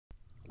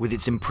With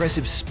its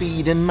impressive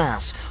speed and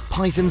mass,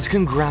 pythons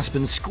can grasp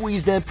and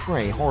squeeze their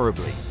prey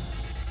horribly.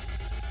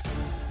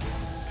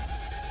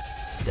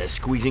 Their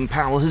squeezing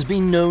power has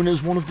been known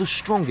as one of the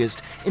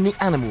strongest in the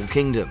animal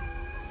kingdom.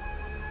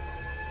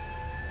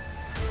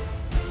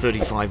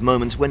 35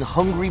 moments when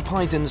hungry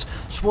pythons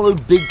swallow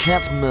big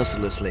cats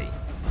mercilessly.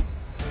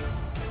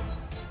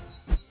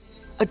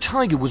 A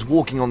tiger was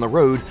walking on the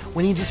road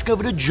when he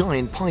discovered a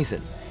giant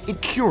python.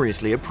 It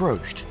curiously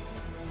approached.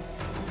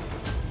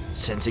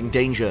 Sensing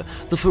danger,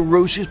 the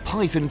ferocious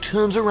python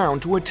turns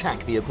around to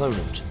attack the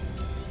opponent,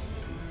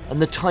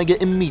 and the tiger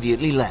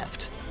immediately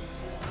left.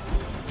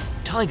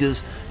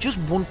 Tigers just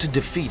want to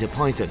defeat a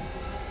python.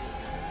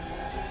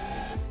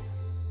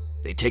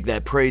 They take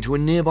their prey to a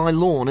nearby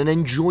lawn and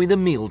enjoy the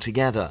meal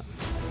together.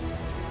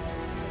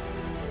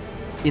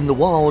 In the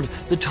wild,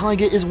 the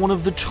tiger is one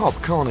of the top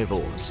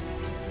carnivores.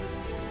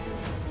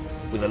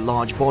 With a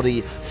large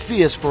body,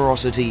 fierce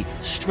ferocity,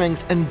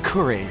 strength and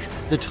courage,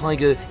 the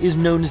tiger is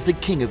known as the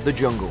king of the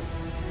jungle.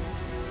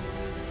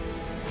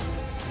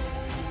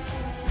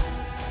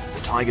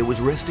 The tiger was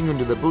resting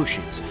under the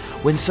bushes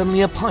when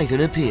suddenly a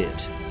python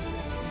appeared.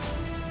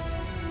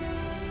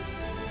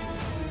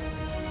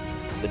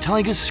 The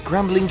tiger's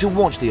scrambling to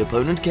watch the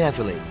opponent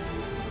carefully.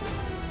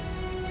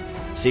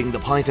 Seeing the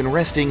python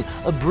resting,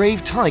 a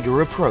brave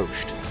tiger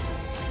approached.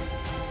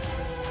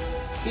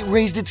 It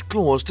raised its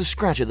claws to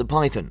scratch at the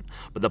python,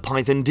 but the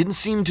python didn't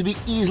seem to be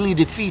easily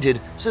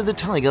defeated, so the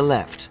tiger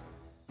left.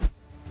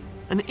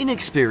 An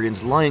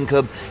inexperienced lion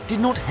cub did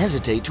not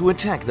hesitate to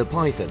attack the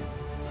python.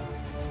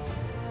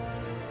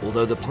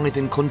 Although the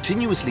python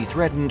continuously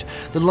threatened,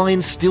 the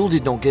lion still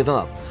did not give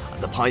up,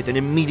 and the python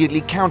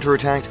immediately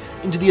counterattacked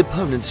into the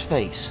opponent's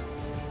face.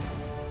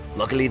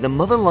 Luckily, the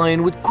mother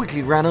lion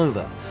quickly ran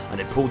over,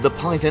 and it pulled the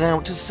python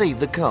out to save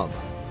the cub.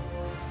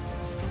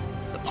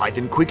 The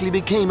python quickly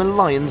became a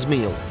lion's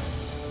meal.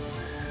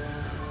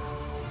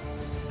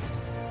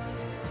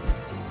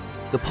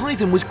 The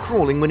python was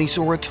crawling when he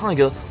saw a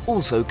tiger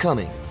also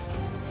coming.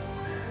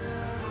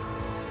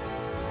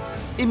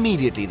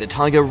 Immediately, the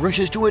tiger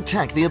rushes to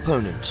attack the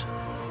opponent.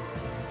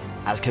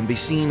 As can be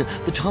seen,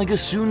 the tiger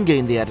soon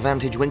gained the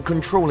advantage when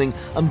controlling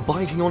and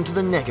biting onto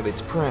the neck of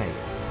its prey.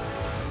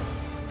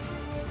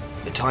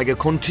 The tiger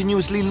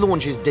continuously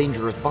launches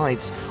dangerous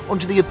bites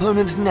onto the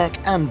opponent's neck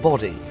and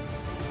body.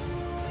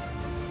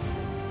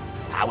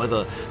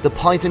 However, the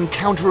python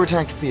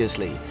counterattacked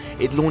fiercely.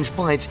 It launched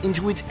bites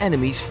into its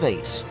enemy's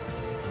face.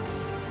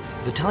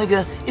 The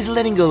tiger is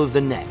letting go of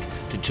the neck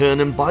to turn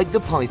and bite the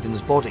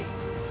python's body.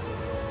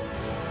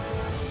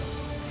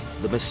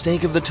 The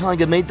mistake of the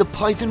tiger made the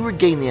python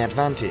regain the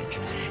advantage.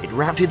 It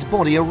wrapped its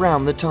body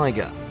around the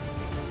tiger.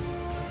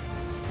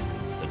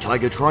 The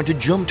tiger tried to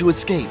jump to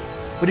escape,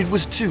 but it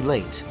was too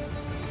late.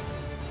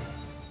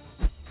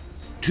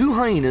 Two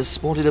hyenas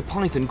spotted a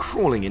python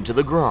crawling into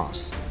the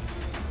grass.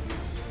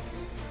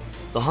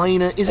 The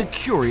hyena is a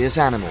curious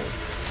animal.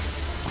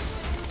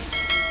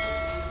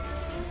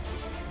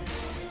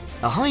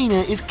 A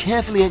hyena is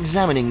carefully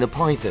examining the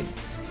python.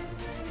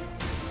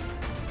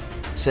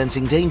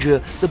 Sensing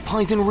danger, the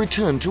python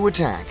returned to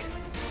attack.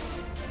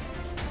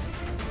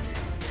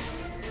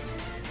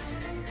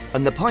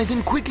 And the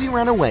python quickly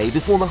ran away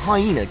before the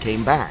hyena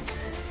came back.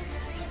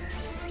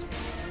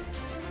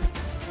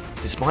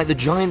 Despite the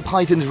giant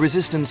python's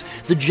resistance,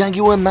 the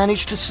jaguar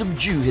managed to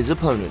subdue his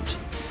opponent.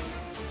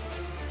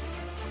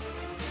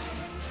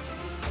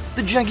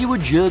 The jaguar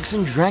jerks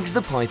and drags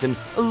the python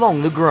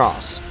along the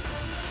grass.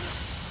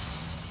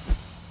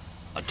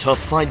 A tough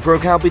fight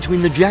broke out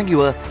between the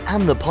jaguar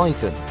and the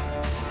python.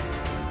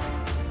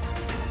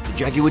 The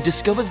jaguar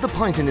discovers the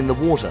python in the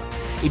water.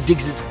 It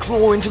digs its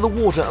claw into the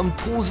water and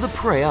pulls the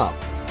prey up.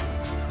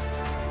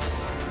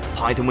 The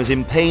python was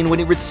in pain when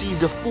it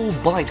received a full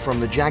bite from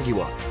the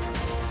jaguar.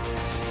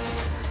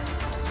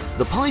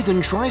 The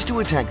python tries to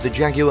attack the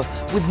jaguar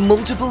with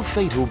multiple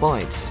fatal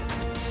bites.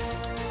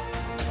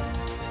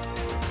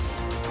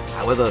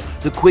 However,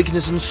 the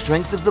quickness and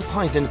strength of the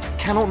python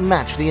cannot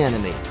match the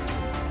enemy.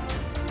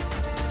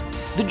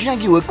 The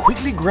jaguar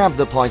quickly grabbed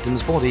the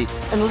python's body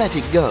and let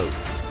it go.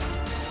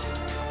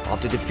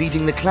 After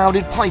defeating the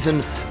clouded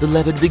python, the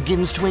leopard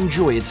begins to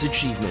enjoy its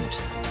achievement.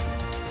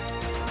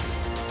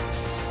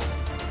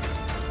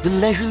 The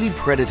leisurely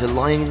predator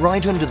lying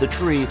right under the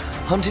tree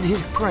hunted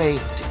his prey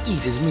to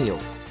eat his meal.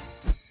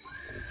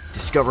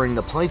 Discovering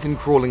the python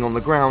crawling on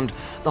the ground,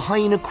 the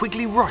hyena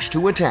quickly rushed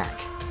to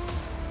attack.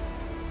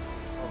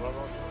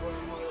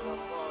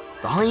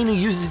 The hyena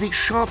uses its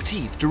sharp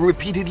teeth to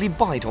repeatedly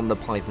bite on the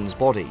python's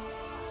body.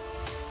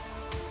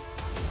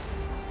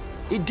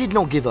 It did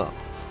not give up.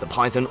 The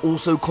python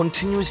also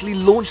continuously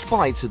launched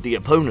bites at the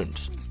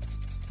opponent.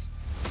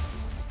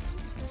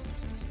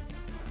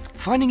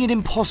 Finding it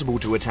impossible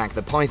to attack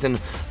the python,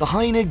 the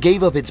hyena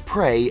gave up its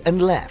prey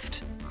and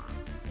left.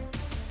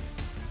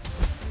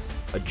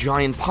 A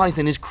giant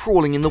python is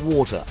crawling in the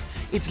water.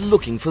 It's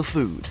looking for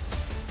food.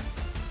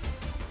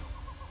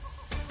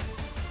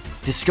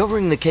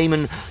 Discovering the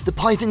caiman, the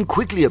python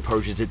quickly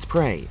approaches its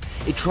prey.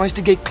 It tries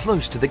to get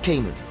close to the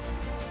caiman.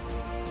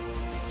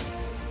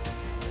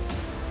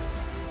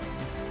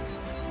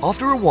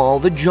 After a while,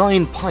 the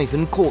giant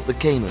python caught the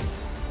caiman.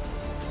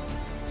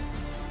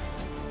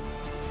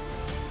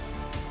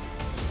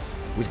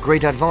 With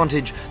great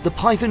advantage, the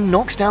python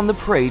knocks down the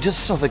prey to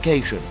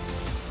suffocation.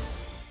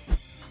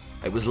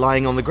 It was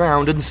lying on the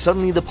ground, and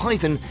suddenly the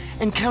python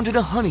encountered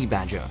a honey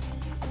badger.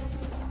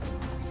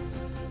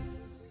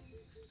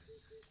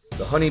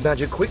 The honey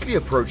badger quickly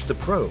approached the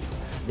probe.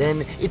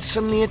 Then it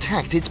suddenly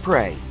attacked its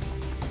prey.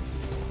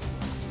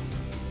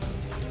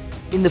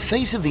 In the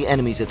face of the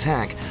enemy's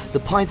attack, the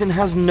python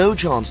has no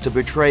chance to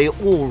betray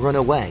or run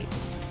away.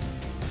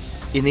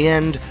 In the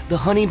end, the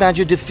honey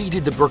badger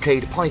defeated the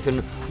brocade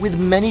python with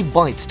many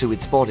bites to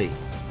its body.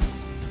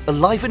 A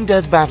life and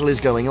death battle is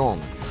going on.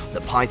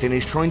 The python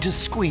is trying to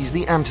squeeze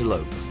the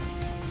antelope.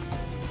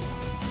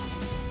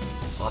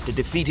 After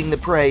defeating the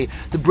prey,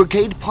 the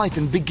brocade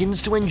python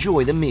begins to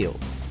enjoy the meal.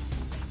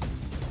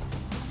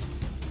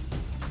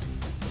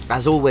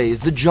 As always,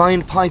 the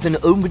giant python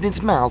opened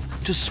its mouth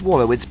to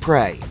swallow its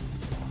prey.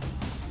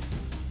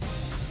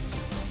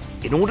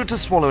 In order to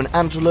swallow an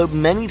antelope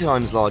many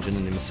times larger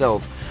than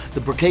himself,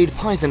 the brocade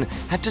python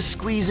had to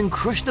squeeze and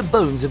crush the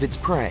bones of its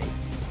prey.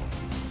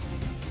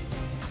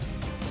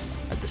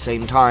 At the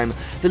same time,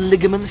 the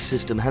ligament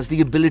system has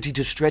the ability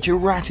to stretch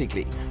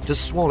erratically to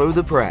swallow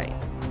the prey.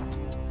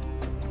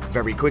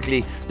 Very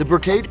quickly, the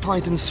brocade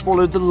python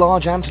swallowed the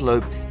large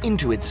antelope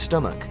into its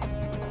stomach.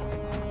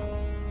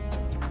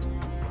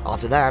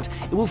 After that,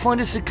 it will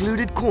find a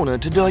secluded corner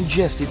to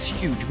digest its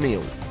huge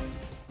meal.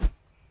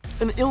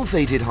 An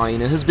ill-fated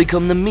hyena has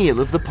become the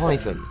meal of the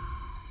python.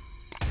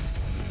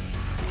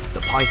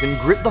 The python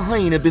gripped the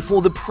hyena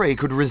before the prey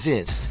could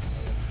resist.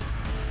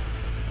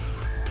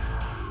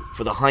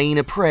 For the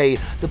hyena prey,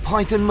 the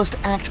python must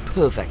act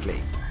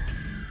perfectly.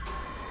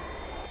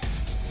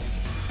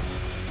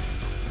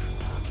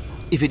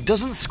 If it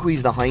doesn't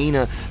squeeze the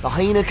hyena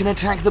can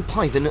attack the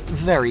python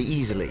very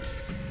easily.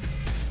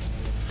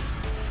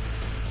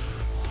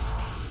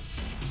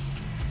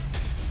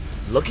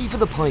 Lucky for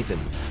the python,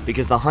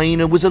 because the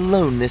hyena was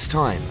alone this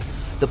time,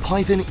 the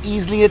python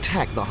easily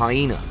attacked the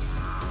hyena.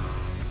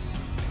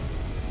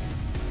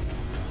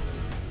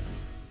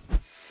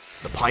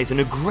 The python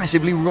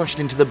aggressively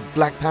rushed into the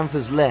black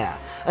panther's lair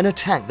and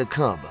attacked the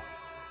cub.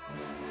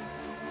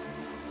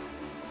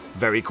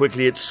 Very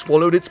quickly, it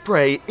swallowed its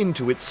prey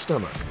into its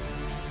stomach.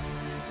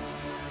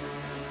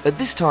 At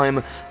this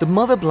time, the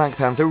mother black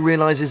panther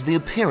realizes the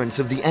appearance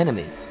of the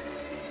enemy.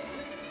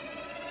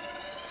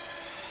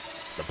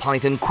 The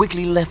python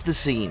quickly left the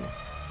scene.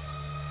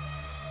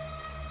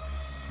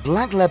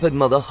 Black leopard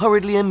mother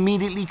hurriedly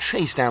immediately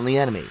chased down the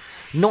enemy,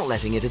 not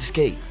letting it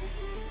escape.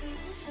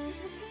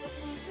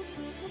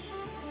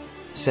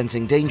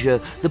 Sensing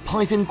danger, the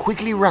python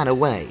quickly ran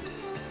away.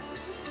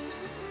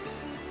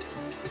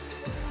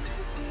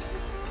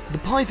 The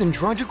python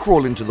tried to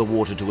crawl into the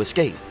water to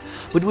escape,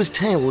 but was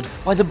tailed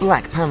by the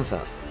black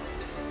panther.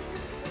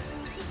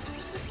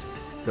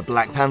 The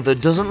black panther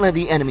doesn't let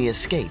the enemy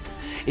escape.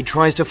 It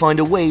tries to find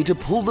a way to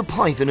pull the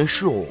python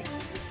ashore.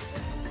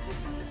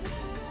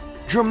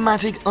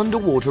 Dramatic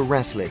underwater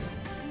wrestling.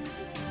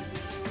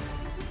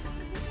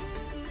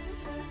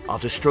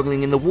 After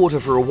struggling in the water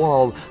for a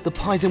while, the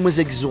python was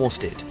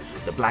exhausted.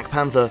 The black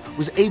panther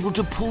was able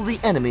to pull the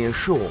enemy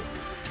ashore.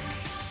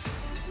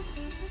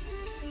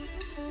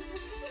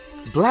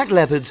 Black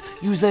leopards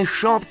use their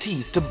sharp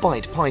teeth to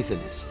bite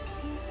pythons.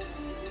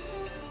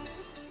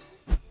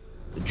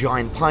 The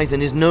giant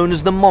python is known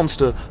as the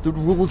monster that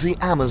rules the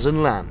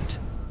Amazon land.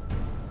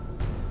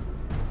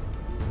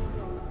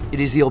 It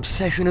is the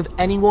obsession of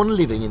anyone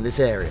living in this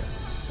area.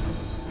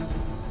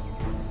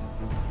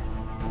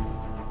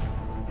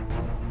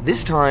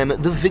 This time,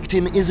 the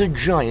victim is a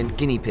giant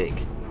guinea pig.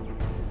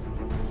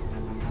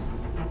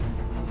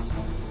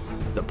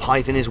 The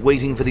python is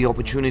waiting for the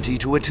opportunity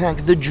to attack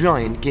the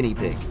giant guinea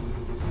pig.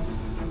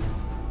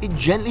 It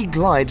gently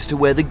glides to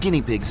where the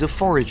guinea pigs are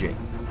foraging.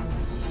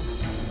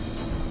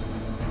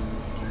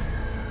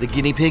 The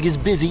guinea pig is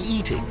busy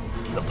eating.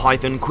 The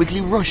python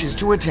quickly rushes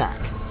to attack.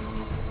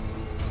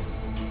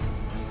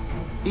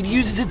 It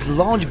uses its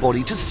large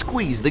body to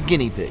squeeze the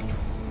guinea pig.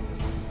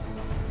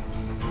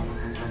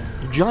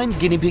 The giant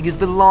guinea pig is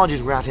the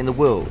largest rat in the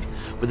world,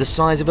 with a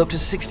size of up to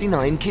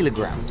 69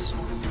 kilograms.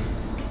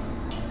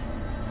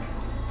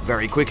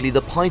 Very quickly,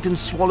 the python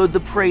swallowed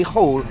the prey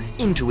whole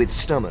into its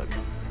stomach.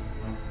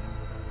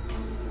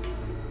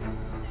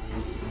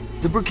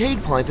 The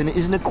brocade python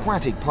is an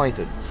aquatic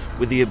python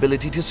with the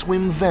ability to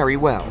swim very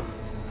well.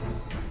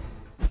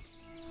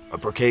 A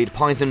brocade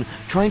python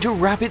trying to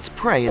wrap its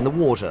prey in the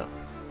water.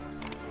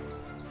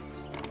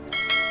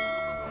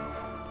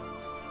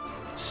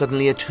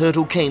 Suddenly, a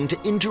turtle came to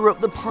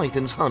interrupt the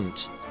python's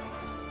hunt.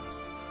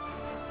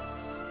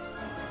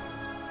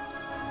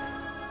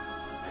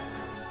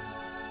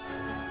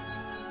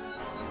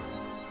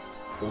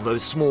 Although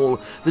small,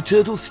 the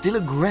turtle still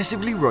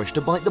aggressively rushed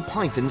to bite the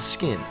python's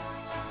skin.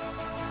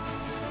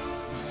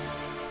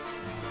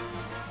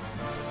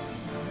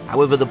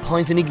 However, the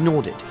python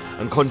ignored it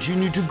and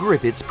continued to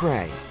grip its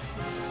prey.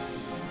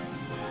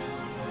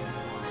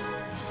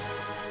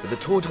 But the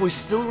tortoise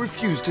still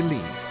refused to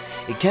leave.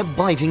 it kept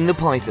biting the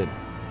python.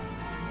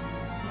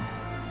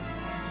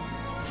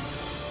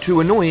 Too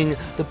annoying,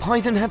 the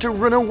python had to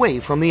run away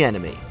from the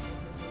enemy.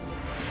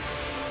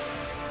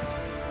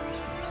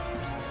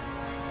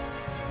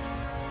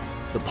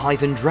 The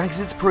python drags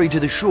its prey to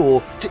the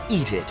shore to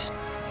eat it.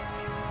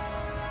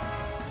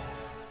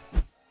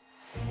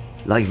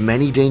 Like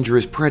many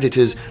dangerous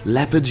predators,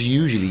 leopards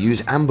usually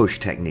use ambush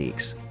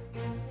techniques.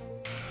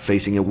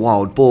 Facing a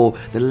wild boar,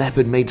 the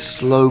leopard made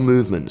slow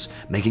movements,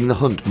 making the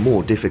hunt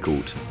more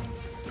difficult.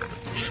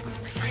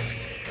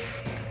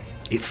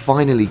 It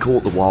finally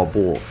caught the wild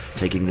boar,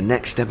 taking the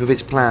next step of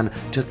its plan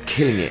to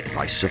killing it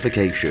by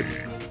suffocation.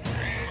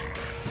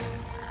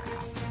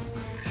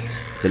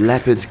 The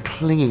leopard's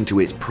clinging to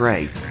its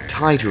prey,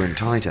 tighter and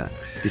tighter.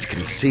 This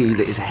can see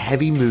that it's a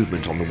heavy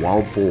movement on the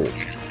wild boar.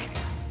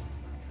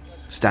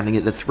 Standing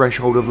at the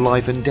threshold of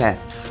life and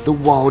death, the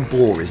wild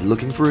boar is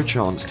looking for a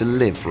chance to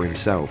live for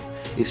himself.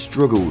 It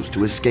struggles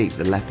to escape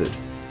the leopard.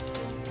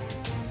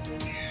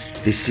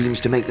 This seems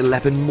to make the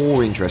leopard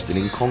more interested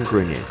in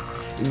conquering it.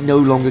 It no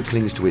longer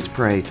clings to its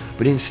prey,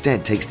 but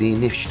instead takes the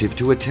initiative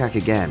to attack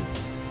again.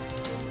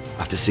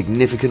 After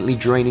significantly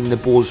draining the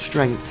boar's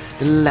strength,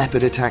 the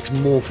leopard attacks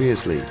more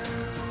fiercely.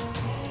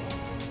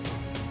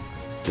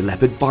 The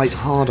leopard bites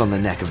hard on the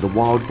neck of the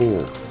wild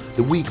boar.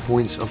 The weak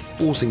points are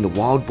forcing the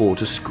wild boar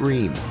to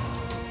scream.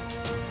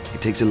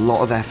 It takes a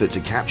lot of effort to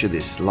capture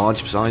this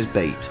large-sized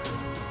bait.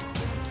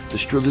 The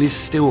struggle is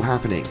still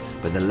happening,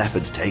 but the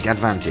leopards take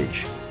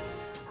advantage.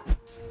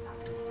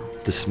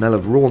 The smell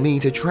of raw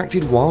meat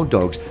attracted wild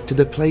dogs to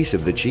the place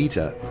of the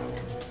cheetah.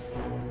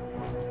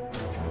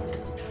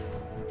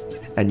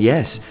 And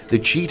yes, the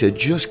cheetah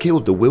just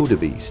killed the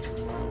wildebeest.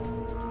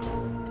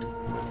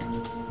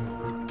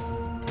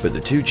 But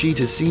the two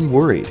cheetahs seem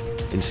worried,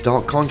 in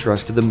stark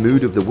contrast to the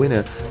mood of the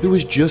winner who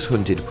has just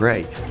hunted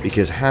prey,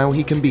 because how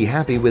he can be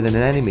happy with an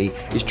enemy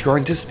is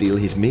trying to steal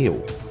his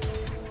meal.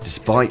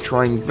 Despite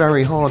trying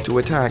very hard to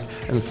attack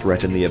and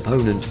threaten the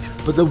opponent,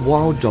 but the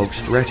wild dogs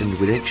threatened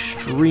with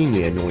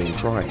extremely annoying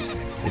cries.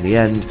 In the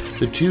end,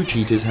 the two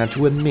cheetahs had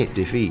to admit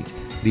defeat,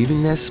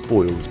 leaving their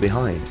spoils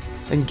behind,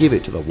 and give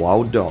it to the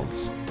wild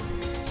dogs.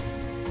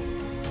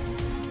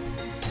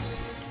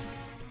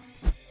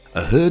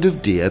 A herd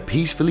of deer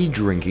peacefully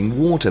drinking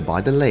water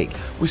by the lake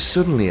was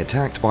suddenly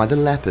attacked by the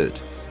leopard.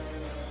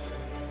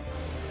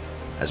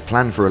 As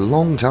planned for a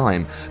long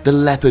time, the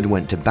leopard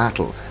went to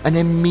battle and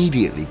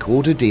immediately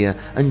caught a deer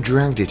and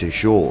dragged it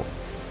ashore.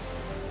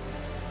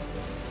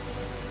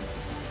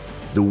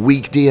 The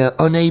weak deer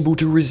unable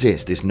to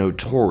resist this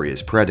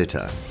notorious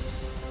predator.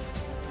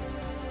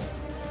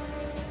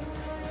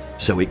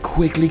 So it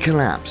quickly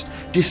collapsed,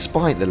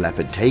 despite the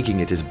leopard taking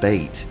it as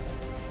bait.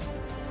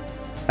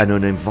 An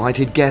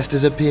uninvited guest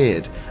has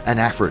appeared, an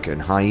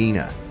African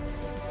hyena.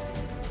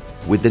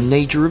 With the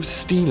nature of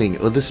stealing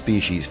other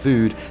species'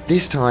 food,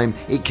 this time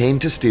it came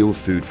to steal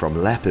food from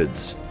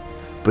leopards.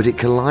 But it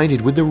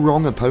collided with the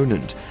wrong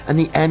opponent, and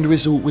the end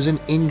result was an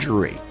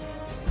injury.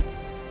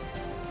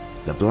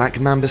 The black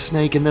mamba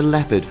snake and the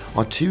leopard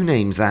are two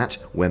names that,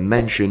 when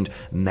mentioned,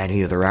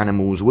 many other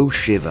animals will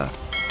shiver.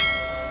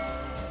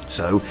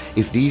 So,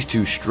 if these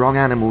two strong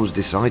animals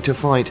decide to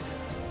fight,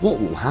 what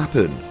will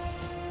happen?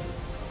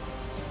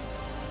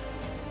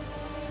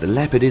 The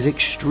leopard is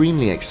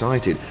extremely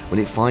excited when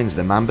it finds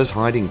the mamba's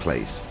hiding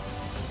place.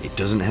 It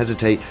doesn't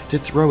hesitate to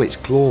throw its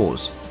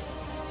claws.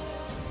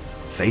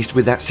 Faced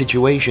with that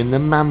situation, the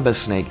mamba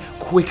snake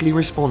quickly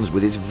responds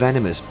with its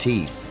venomous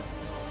teeth.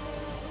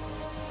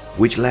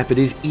 Which leopard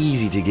is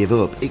easy to give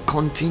up. It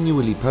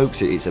continually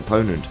pokes at its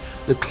opponent.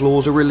 The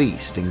claws are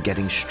released and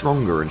getting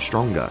stronger and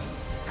stronger.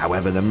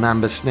 However, the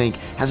mamba snake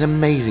has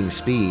amazing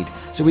speed,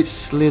 so it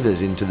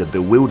slithers into the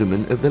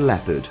bewilderment of the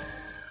leopard.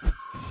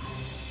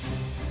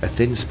 A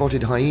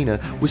thin-spotted hyena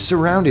was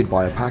surrounded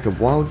by a pack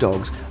of wild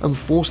dogs and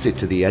forced it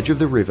to the edge of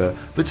the river,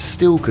 but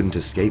still couldn't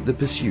escape the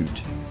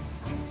pursuit.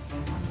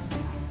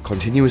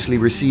 Continuously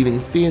receiving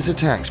fierce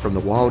attacks from the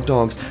wild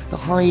dogs, the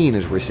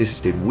hyenas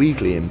resisted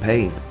weakly in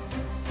pain.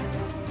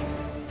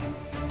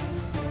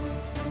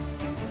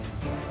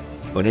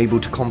 Unable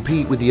to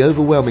compete with the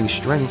overwhelming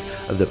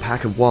strength of the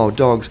pack of wild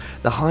dogs,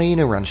 the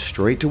hyena ran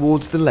straight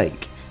towards the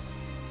lake.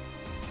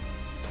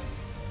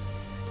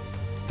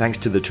 Thanks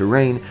to the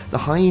terrain, the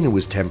hyena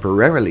was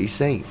temporarily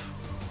safe.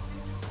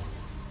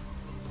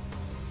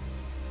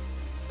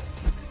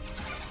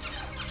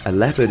 A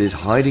leopard is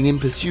hiding in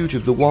pursuit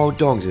of the wild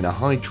dogs in a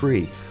high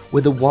tree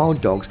where the wild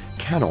dogs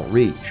cannot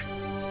reach.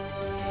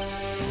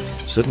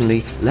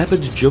 Suddenly,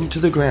 leopards jump to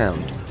the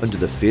ground under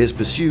the fierce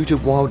pursuit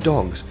of wild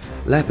dogs.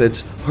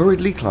 Leopards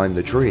hurriedly climb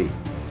the tree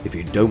if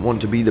you don't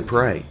want to be the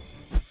prey.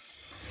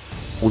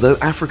 Although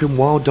African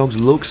wild dogs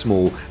look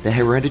small, their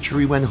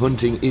heredity when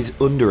hunting is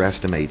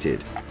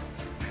underestimated.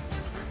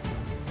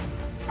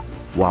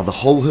 While the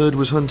whole herd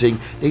was hunting,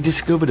 they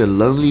discovered a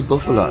lonely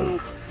buffalo.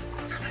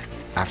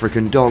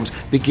 African dogs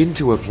begin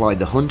to apply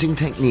the hunting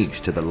techniques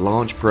to the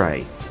large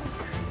prey.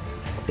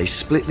 They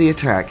split the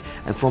attack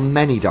and from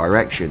many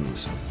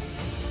directions.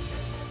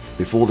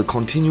 Before the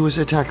continuous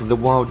attack of the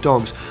wild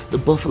dogs, the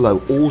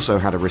buffalo also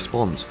had a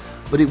response,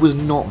 but it was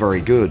not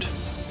very good.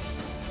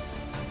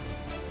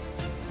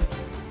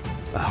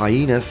 A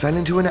hyena fell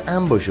into an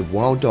ambush of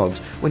wild dogs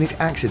when it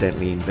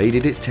accidentally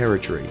invaded its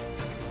territory.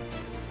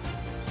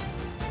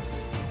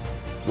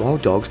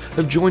 Wild dogs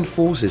have joined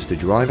forces to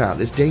drive out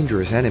this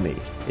dangerous enemy.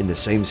 In the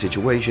same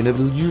situation of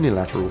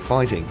unilateral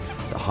fighting,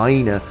 the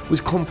hyena was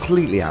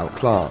completely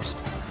outclassed.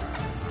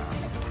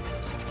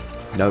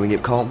 Knowing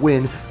it can't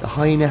win, the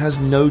hyena has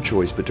no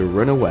choice but to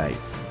run away.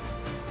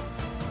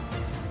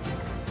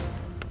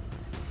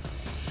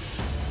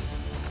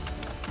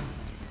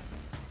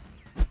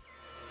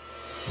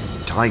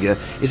 The tiger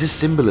is a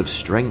symbol of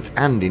strength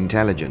and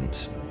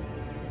intelligence.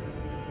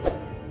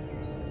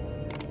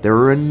 There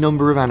are a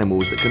number of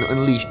animals that can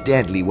unleash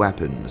deadly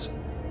weapons.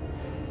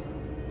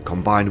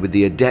 Combined with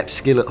the adept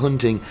skill at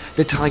hunting,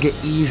 the tiger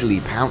easily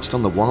pounced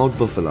on the wild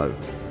buffalo.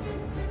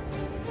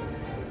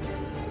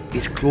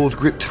 Its claws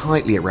grip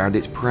tightly around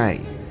its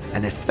prey,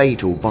 and a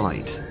fatal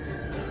bite.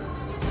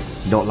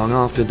 Not long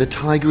after, the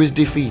tiger is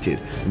defeated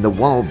and the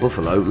wild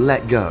buffalo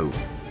let go.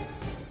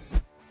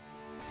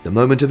 The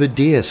moment of a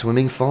deer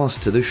swimming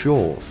fast to the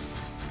shore.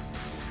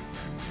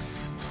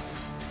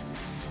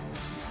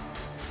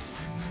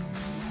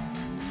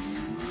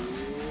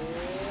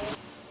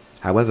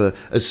 However,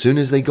 as soon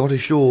as they got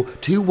ashore,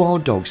 two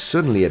wild dogs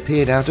suddenly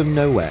appeared out of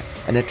nowhere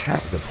and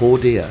attacked the poor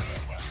deer.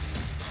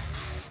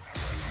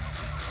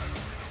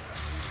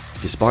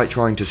 Despite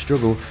trying to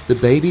struggle, the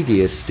baby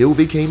deer still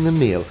became the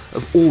meal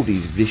of all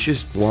these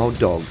vicious wild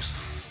dogs.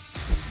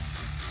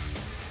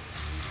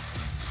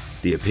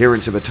 The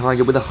appearance of a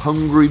tiger with a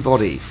hungry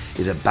body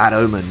is a bad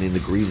omen in the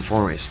green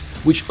forest.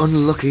 Which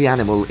unlucky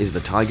animal is the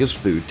tiger's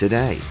food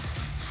today?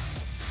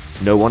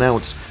 No one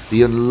else.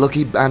 The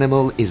unlucky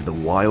animal is the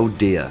wild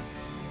deer.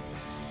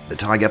 The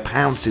tiger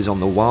pounces on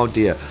the wild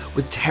deer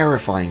with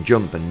terrifying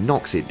jump and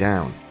knocks it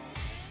down.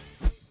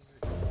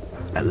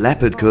 A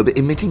leopard cub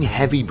emitting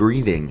heavy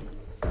breathing.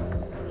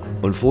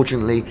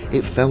 Unfortunately,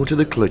 it fell to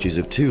the clutches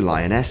of two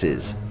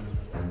lionesses.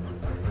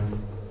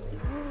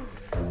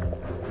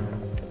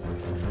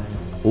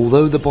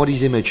 Although the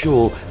body's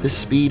immature, the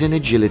speed and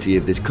agility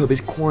of this cub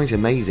is quite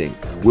amazing.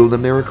 Will the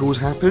miracles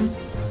happen?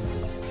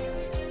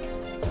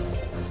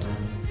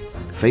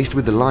 Faced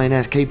with the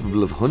lioness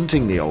capable of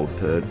hunting the old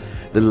bird,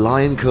 the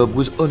lion cub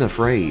was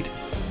unafraid.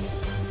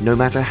 No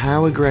matter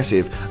how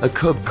aggressive, a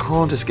cub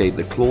can't escape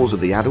the claws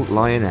of the adult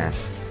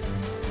lioness.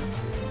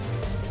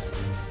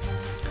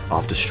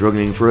 After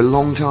struggling for a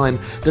long time,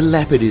 the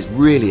leopard is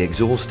really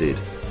exhausted.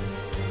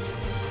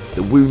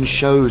 The wound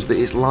shows that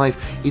its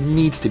life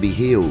needs to be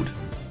healed.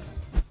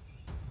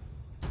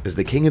 As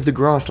the king of the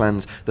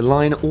grasslands, the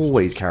lion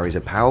always carries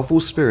a powerful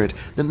spirit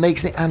that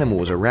makes the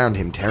animals around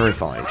him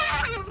terrified.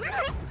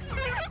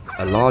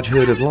 A large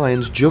herd of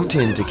lions jumped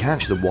in to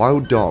catch the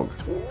wild dog.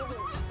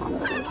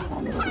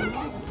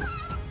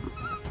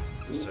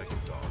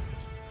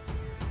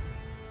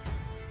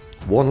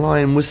 One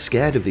lion was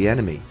scared of the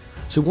enemy,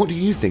 so what do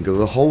you think of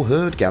the whole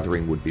herd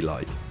gathering would be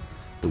like?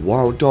 The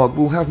wild dog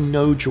will have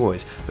no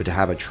choice but to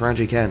have a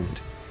tragic end.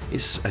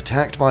 It's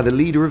attacked by the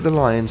leader of the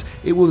lions,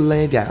 it will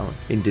lay down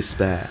in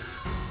despair.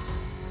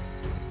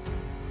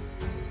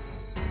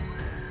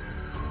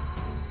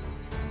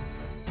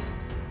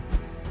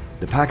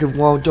 The pack of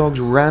wild dogs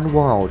ran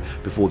wild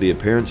before the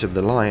appearance of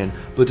the lion,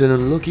 but an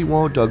unlucky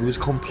wild dog was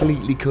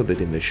completely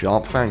covered in the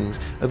sharp fangs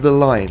of the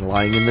lion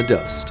lying in the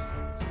dust.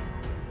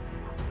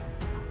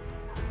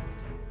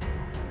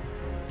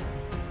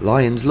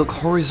 Lions look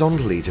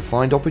horizontally to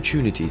find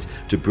opportunities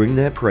to bring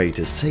their prey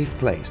to a safe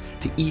place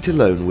to eat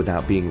alone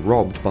without being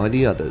robbed by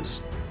the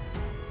others.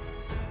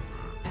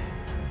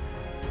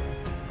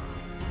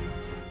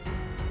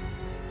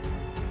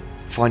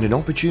 Find an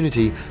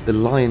opportunity, the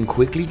lion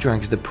quickly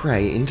drags the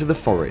prey into the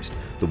forest.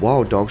 The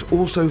wild dogs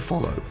also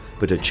follow,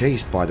 but are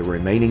chased by the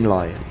remaining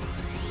lion.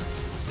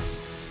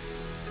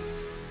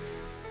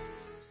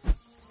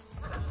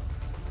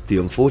 The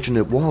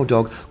unfortunate wild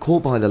dog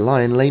caught by the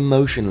lion lay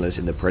motionless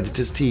in the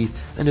predator's teeth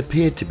and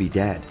appeared to be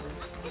dead.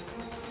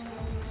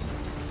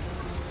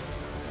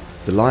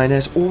 The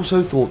lioness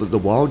also thought that the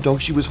wild dog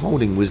she was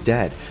holding was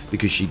dead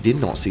because she did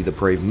not see the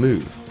prey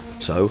move.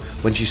 So,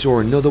 when she saw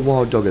another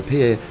wild dog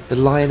appear, the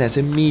lioness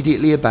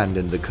immediately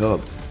abandoned the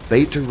cub,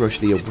 bait to rush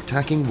the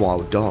attacking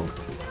wild dog.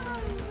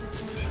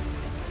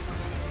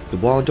 The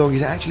wild dog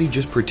is actually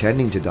just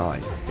pretending to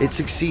die. It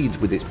succeeds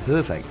with its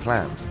perfect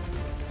plan.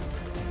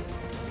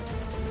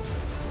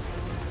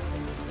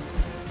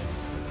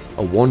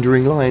 A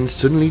wandering lion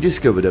suddenly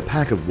discovered a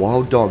pack of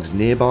wild dogs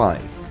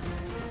nearby.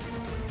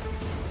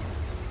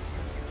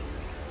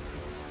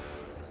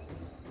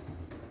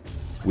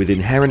 With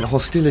inherent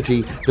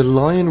hostility, the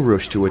lion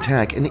rushed to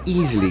attack and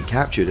easily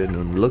captured an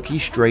unlucky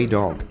stray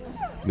dog.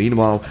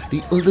 Meanwhile,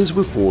 the others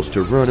were forced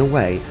to run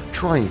away,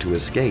 trying to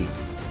escape.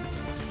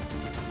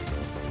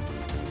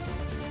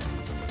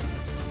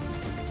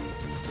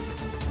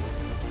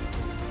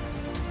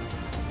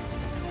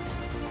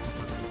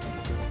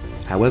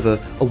 However,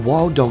 a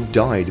wild dog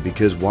died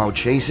because while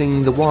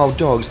chasing the wild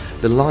dogs,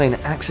 the lion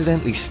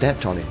accidentally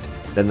stepped on it.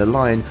 Then the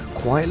lion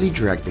quietly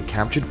dragged the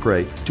captured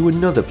prey to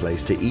another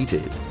place to eat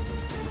it.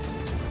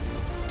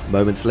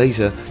 Moments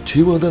later,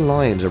 2 other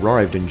lions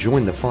arrived and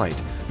joined the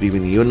fight,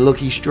 leaving the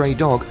unlucky stray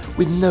dog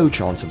with no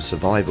chance of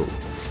survival.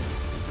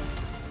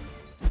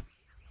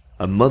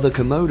 A mother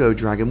Komodo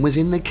dragon was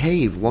in the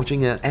cave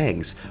watching her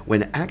eggs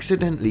when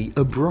accidentally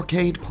a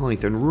brocade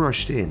python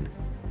rushed in.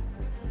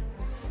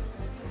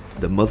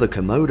 The mother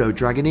Komodo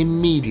dragon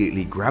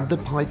immediately grabbed the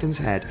python's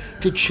head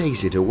to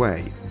chase it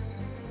away.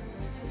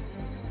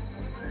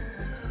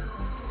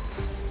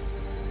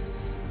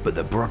 But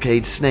the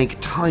brocade snake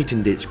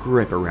tightened its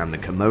grip around the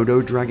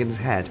Komodo dragon's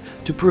head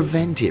to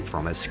prevent it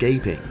from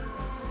escaping.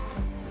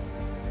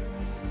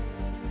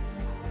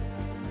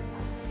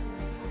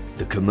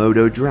 The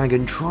Komodo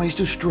dragon tries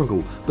to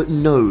struggle but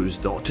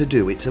knows not to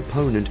do. Its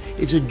opponent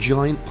is a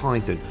giant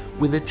python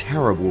with a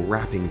terrible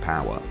wrapping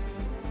power.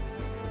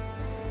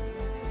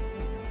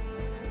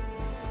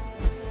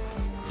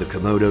 The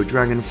Komodo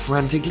dragon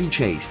frantically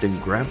chased and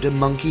grabbed a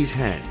monkey's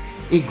head.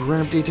 It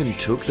grabbed it and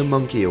took the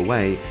monkey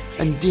away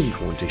and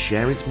didn't want to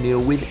share its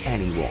meal with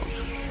anyone.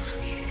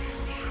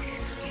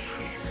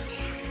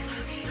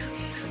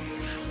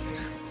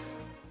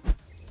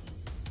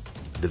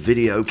 The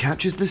video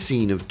captures the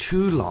scene of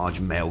 2 large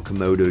male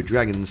Komodo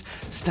dragons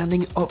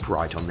standing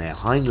upright on their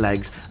hind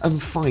legs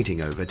and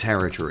fighting over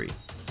territory.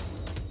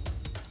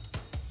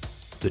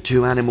 The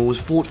 2 animals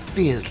fought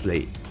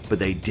fiercely, but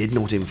they did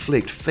not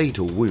inflict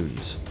fatal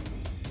wounds.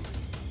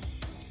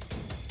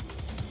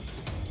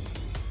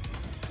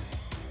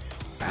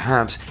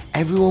 Perhaps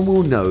everyone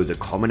will know the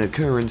common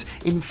occurrence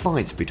in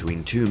fights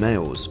between 2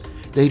 males.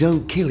 They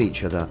don't kill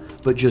each other,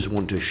 but just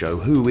want to show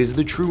who is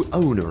the true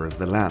owner of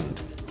the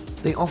land.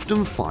 They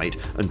often fight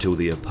until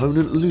the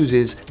opponent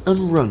loses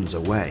and runs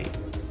away.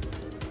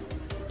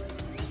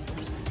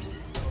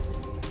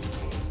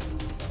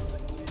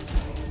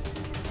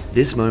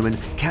 This moment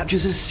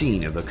captures a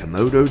scene of a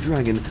Komodo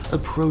dragon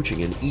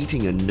approaching and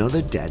eating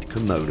another dead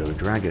Komodo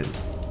dragon.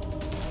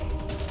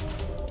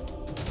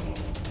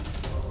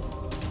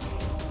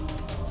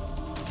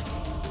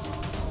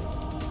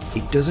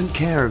 It doesn't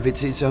care if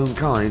it's its own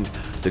kind.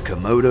 The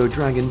Komodo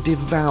dragon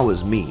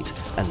devours meat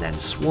and then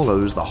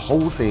swallows the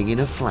whole thing in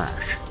a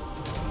flash.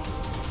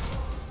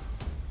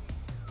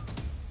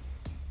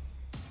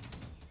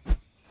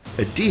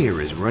 A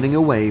deer is running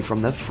away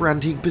from the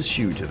frantic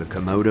pursuit of a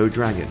Komodo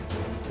dragon.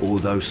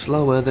 Although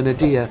slower than a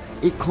deer,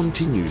 it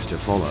continues to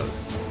follow.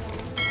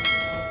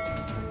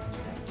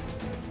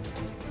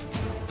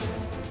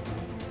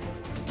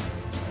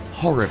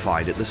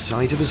 Horrified at the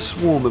sight of a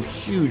swarm of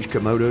huge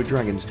Komodo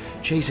dragons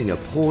chasing a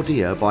poor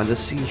deer by the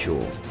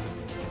seashore.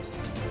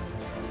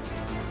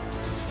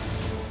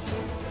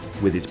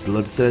 With its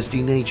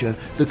bloodthirsty nature,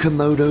 the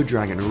Komodo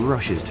dragon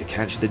rushes to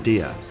catch the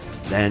deer.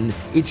 Then,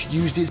 it's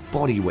used its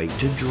body weight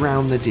to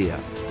drown the deer,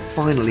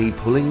 finally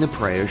pulling the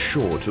prey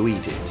ashore to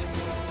eat it.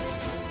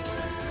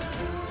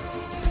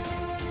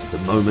 The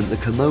moment the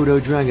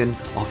Komodo dragon,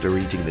 after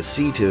eating the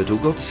sea turtle,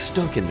 got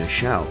stuck in the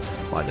shell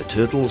by the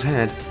turtle's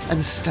head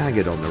and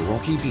staggered on the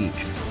rocky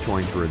beach,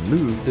 trying to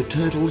remove the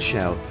turtle's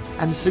shell,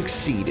 and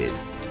succeeded.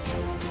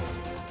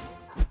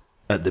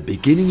 At the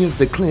beginning of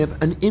the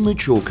clip, an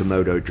immature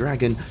Komodo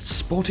dragon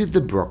spotted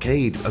the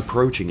brocade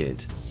approaching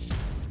it.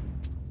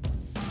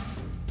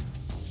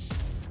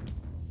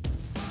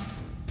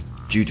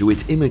 Due to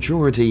its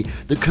immaturity,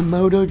 the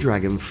Komodo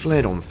dragon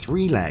fled on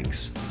 3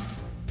 legs.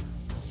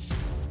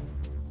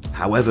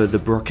 However, the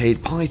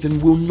brocade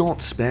python will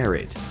not spare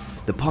it.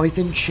 The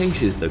python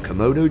chases the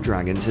Komodo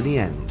dragon to the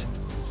end.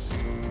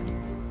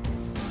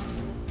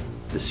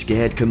 The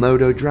scared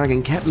Komodo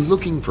dragon kept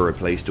looking for a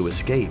place to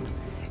escape.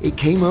 It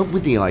came up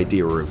with the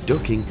idea of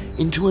ducking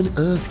into an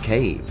earth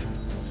cave.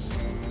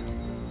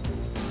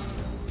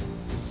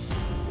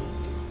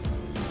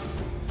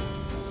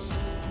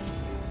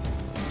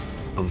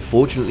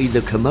 Unfortunately,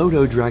 the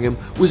Komodo dragon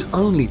was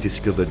only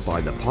discovered by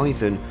the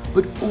python,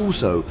 but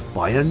also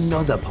by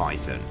another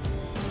python.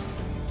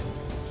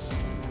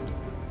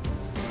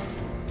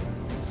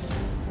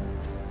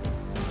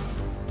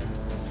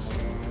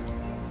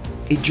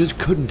 It just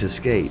couldn't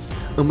escape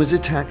and was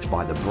attacked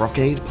by the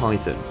brocade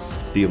python.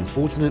 The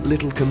unfortunate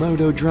little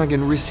Komodo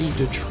dragon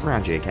received a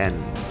tragic end.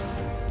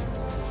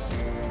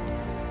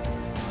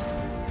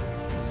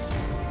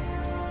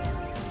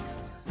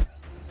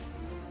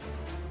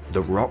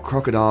 The rock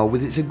crocodile,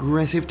 with its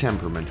aggressive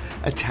temperament,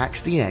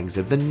 attacks the eggs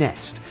of the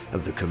nest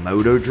of the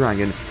Komodo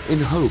dragon in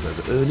hope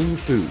of earning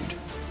food.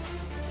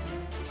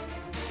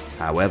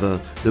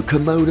 However, the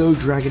Komodo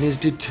dragon is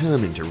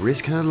determined to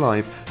risk her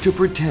life to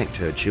protect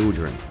her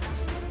children.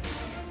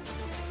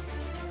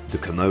 The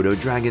Komodo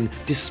dragon,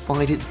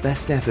 despite its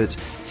best efforts,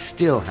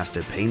 still has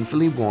to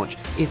painfully watch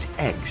its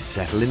eggs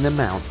settle in the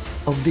mouth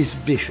of this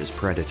vicious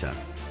predator.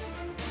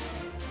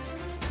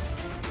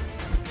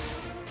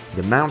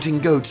 The mountain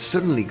goat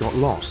suddenly got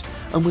lost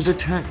and was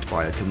attacked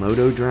by a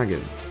Komodo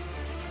dragon.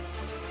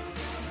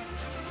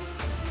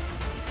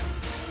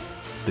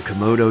 The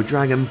Komodo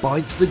dragon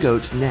bites the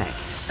goat's neck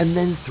and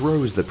then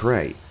throws the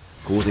prey,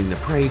 causing the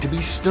prey to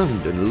be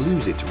stunned and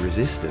lose its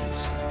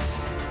resistance.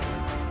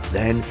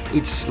 Then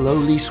it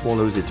slowly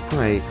swallows its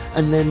prey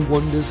and then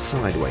wanders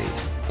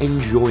sideways,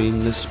 enjoying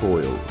the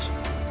spoils.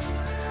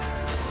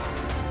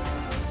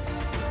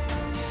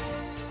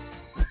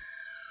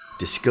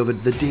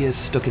 Discovered the deer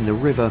stuck in the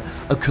river,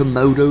 a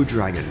Komodo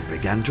dragon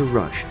began to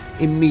rush.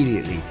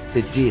 Immediately,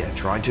 the deer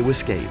tried to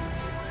escape.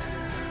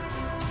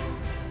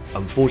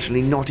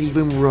 Unfortunately, not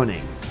even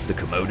running, the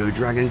Komodo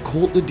dragon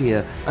caught the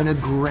deer and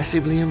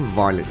aggressively and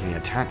violently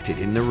attacked it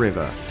in the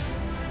river.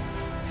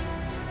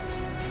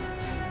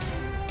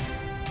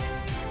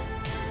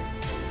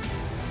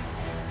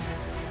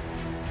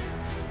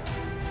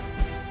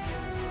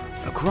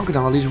 A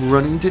crocodile is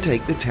running to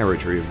take the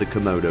territory of the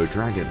Komodo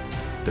dragon.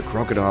 The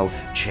crocodile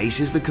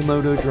chases the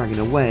Komodo dragon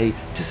away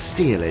to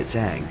steal its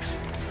eggs.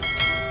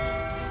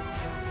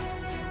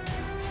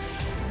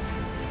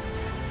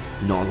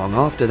 Not long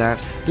after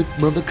that, the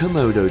mother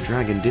Komodo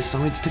dragon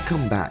decides to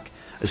come back.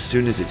 As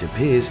soon as it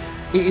appears,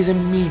 it is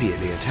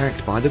immediately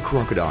attacked by the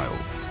crocodile.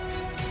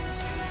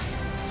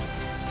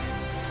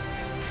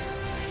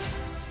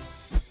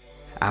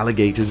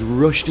 Alligators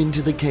rushed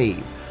into the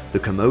cave. The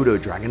Komodo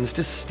dragons,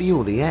 to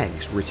steal the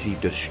eggs,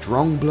 received a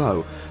strong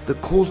blow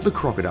that caused the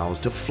crocodiles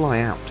to fly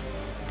out.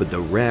 But the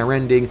rare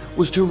ending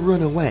was to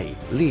run away,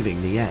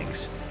 leaving the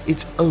eggs,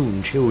 its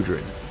own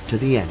children, to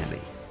the enemy.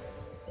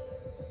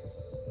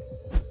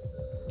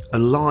 A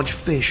large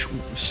fish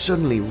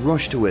suddenly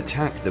rushed to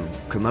attack the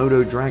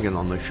Komodo dragon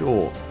on the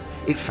shore.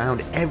 It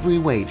found every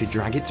way to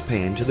drag its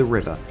prey into the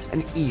river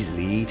and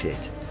easily eat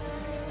it.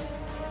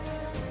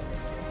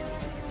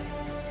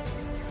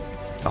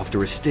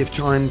 After a stiff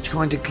time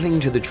trying to cling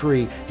to the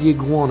tree, the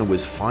iguana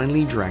was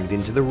finally dragged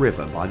into the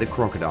river by the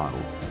crocodile.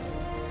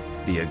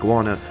 The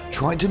iguana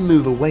tried to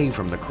move away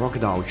from the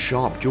crocodile's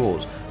sharp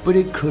jaws, but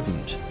it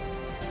couldn't.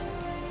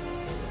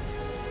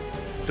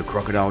 The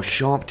crocodile's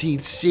sharp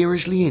teeth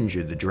seriously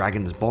injured the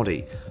dragon's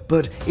body,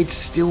 but it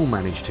still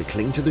managed to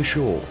cling to the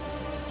shore.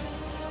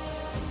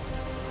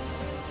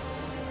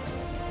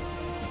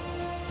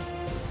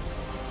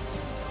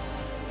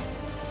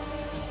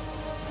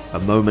 A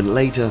moment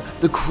later,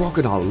 the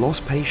crocodile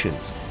lost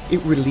patience.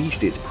 It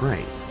released its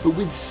prey, but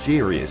with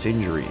serious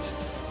injuries.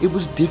 It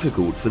was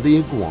difficult for the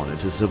iguana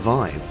to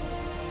survive.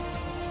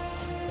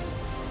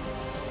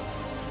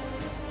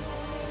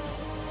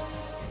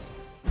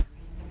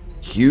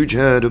 Huge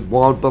herd of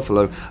wild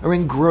buffalo are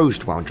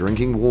engrossed while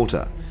drinking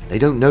water. They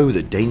don't know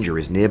that danger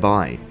is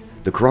nearby.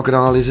 The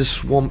crocodile is a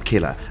swamp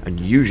killer and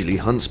usually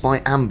hunts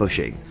by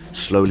ambushing,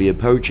 slowly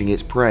approaching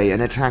its prey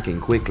and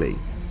attacking quickly.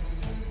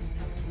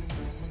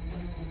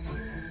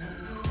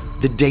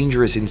 The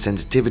dangerous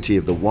insensitivity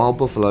of the wild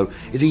buffalo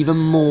is even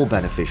more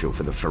beneficial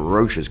for the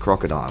ferocious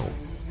crocodile.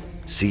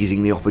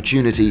 Seizing the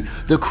opportunity,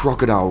 the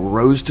crocodile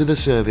rose to the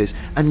surface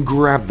and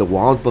grabbed the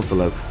wild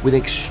buffalo with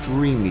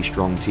extremely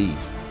strong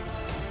teeth.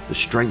 The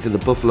strength of the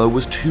buffalo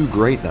was too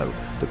great though.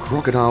 The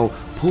crocodile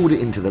pulled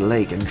it into the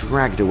lake and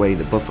dragged away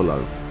the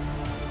buffalo.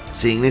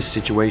 Seeing this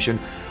situation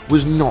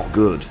was not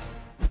good.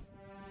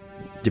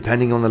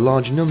 Depending on the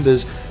large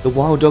numbers, the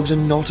wild dogs are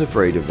not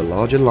afraid of the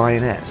larger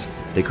lioness.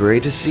 They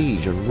create a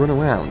siege and run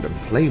around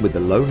and play with the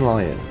lone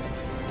lion.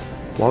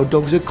 Wild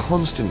dogs are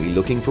constantly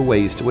looking for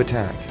ways to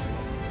attack.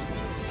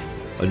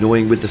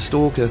 Annoying with the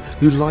stalker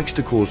who likes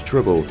to cause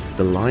trouble,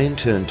 the lion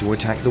turned to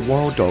attack the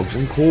wild dogs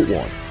and caught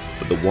one,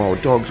 but the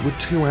wild dogs were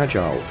too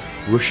agile,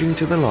 rushing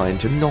to the lion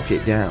to knock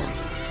it down.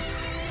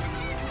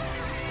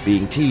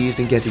 Being teased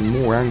and getting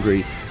more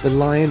angry, the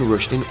lion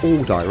rushed in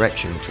all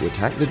directions to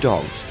attack the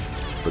dogs,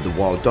 but the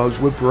wild dogs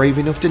were brave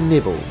enough to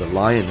nibble the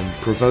lion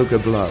and provoke a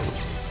blow.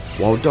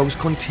 Wild dogs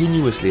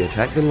continuously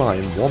attacked the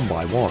lion one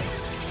by one.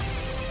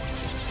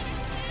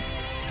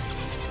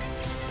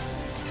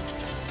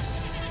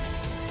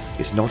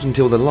 It's not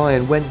until the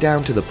lion went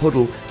down to the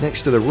puddle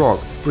next to the rock,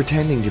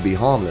 pretending to be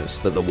harmless,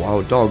 that the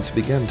wild dogs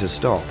began to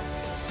stop.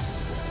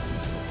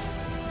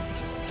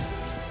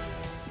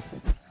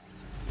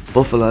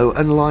 Buffalo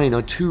and lion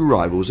are two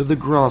rivals of the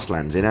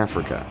grasslands in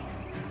Africa.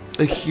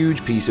 A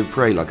huge piece of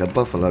prey like a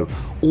buffalo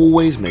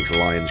always makes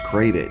lions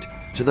crave it,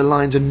 so the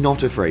lions are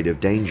not afraid of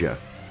danger.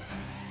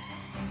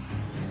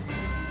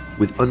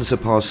 With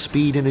unsurpassed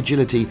speed and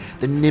agility,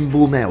 the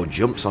nimble male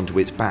jumps onto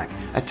its back,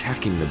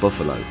 attacking the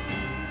buffalo.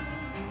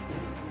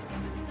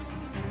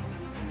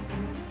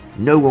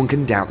 No one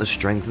can doubt the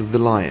strength of the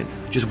lion.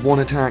 Just one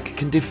attack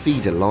can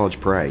defeat a large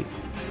prey.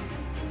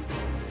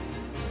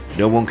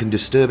 No one can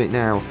disturb it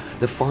now.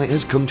 The fight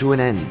has come to an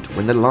end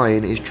when the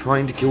lion is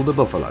trying to kill the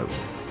buffalo.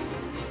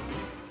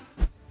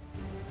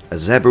 A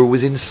zebra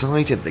was in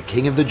sight of the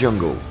king of the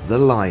jungle, the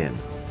lion.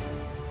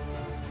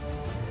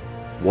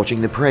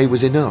 Watching the prey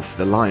was enough.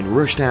 The lion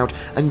rushed out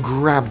and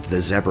grabbed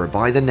the zebra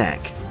by the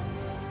neck.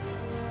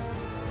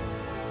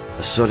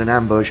 A sudden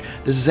ambush,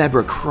 the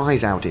zebra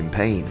cries out in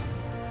pain.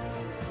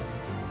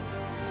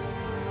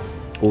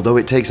 Although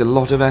it takes a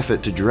lot of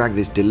effort to drag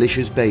this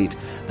delicious bait,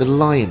 the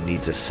lion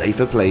needs a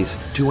safer place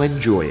to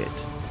enjoy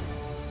it.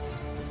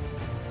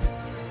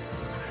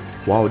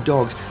 Wild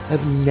dogs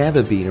have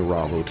never been a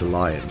rival to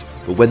lions,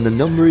 but when the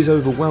number is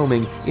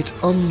overwhelming, it's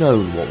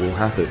unknown what will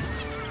happen.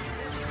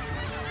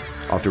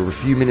 After a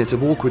few minutes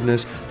of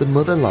awkwardness, the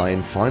mother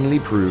lion finally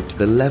proved to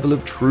the level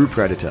of true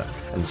predator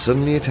and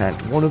suddenly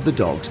attacked one of the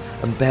dogs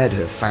and bared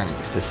her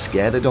fangs to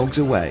scare the dogs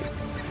away.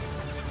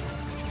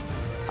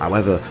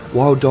 However,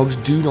 wild dogs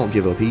do not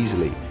give up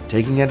easily,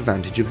 taking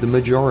advantage of the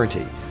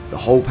majority. The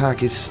whole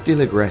pack is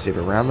still aggressive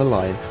around the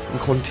lion and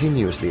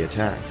continuously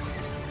attacks.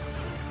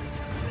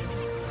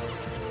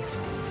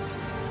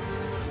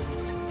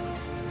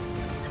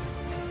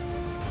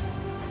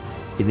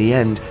 In the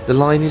end, the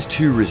lion is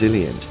too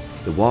resilient.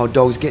 The wild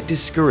dogs get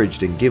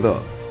discouraged and give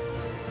up.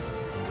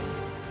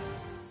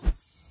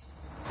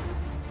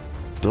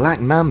 Black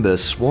mamba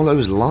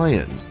swallows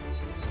lion.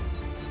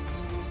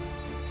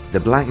 The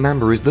black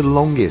mamba is the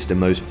longest and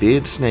most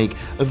feared snake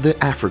of the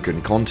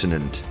African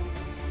continent.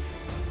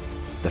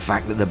 The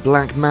fact that the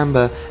black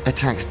mamba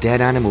attacks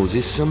dead animals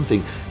is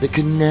something that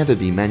can never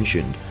be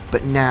mentioned,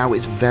 but now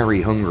it's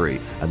very hungry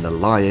and the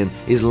lion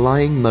is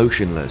lying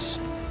motionless.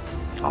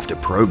 After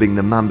probing,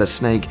 the mamba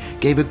snake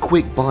gave a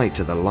quick bite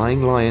to the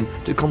lying lion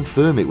to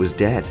confirm it was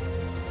dead.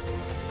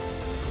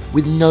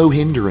 With no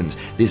hindrance,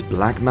 this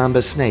black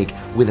mamba snake,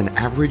 with an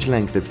average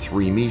length of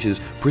 3 meters,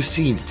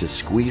 proceeds to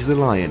squeeze the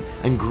lion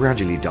and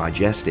gradually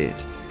digest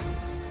it.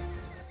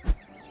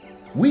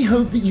 We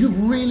hope that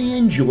you've really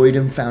enjoyed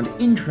and found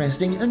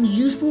interesting and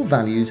useful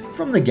values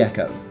from the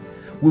gecko.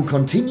 We'll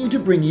continue to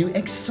bring you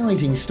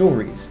exciting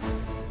stories,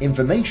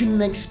 information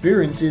and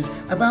experiences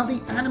about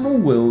the animal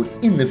world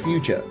in the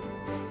future.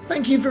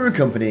 Thank you for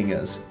accompanying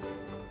us.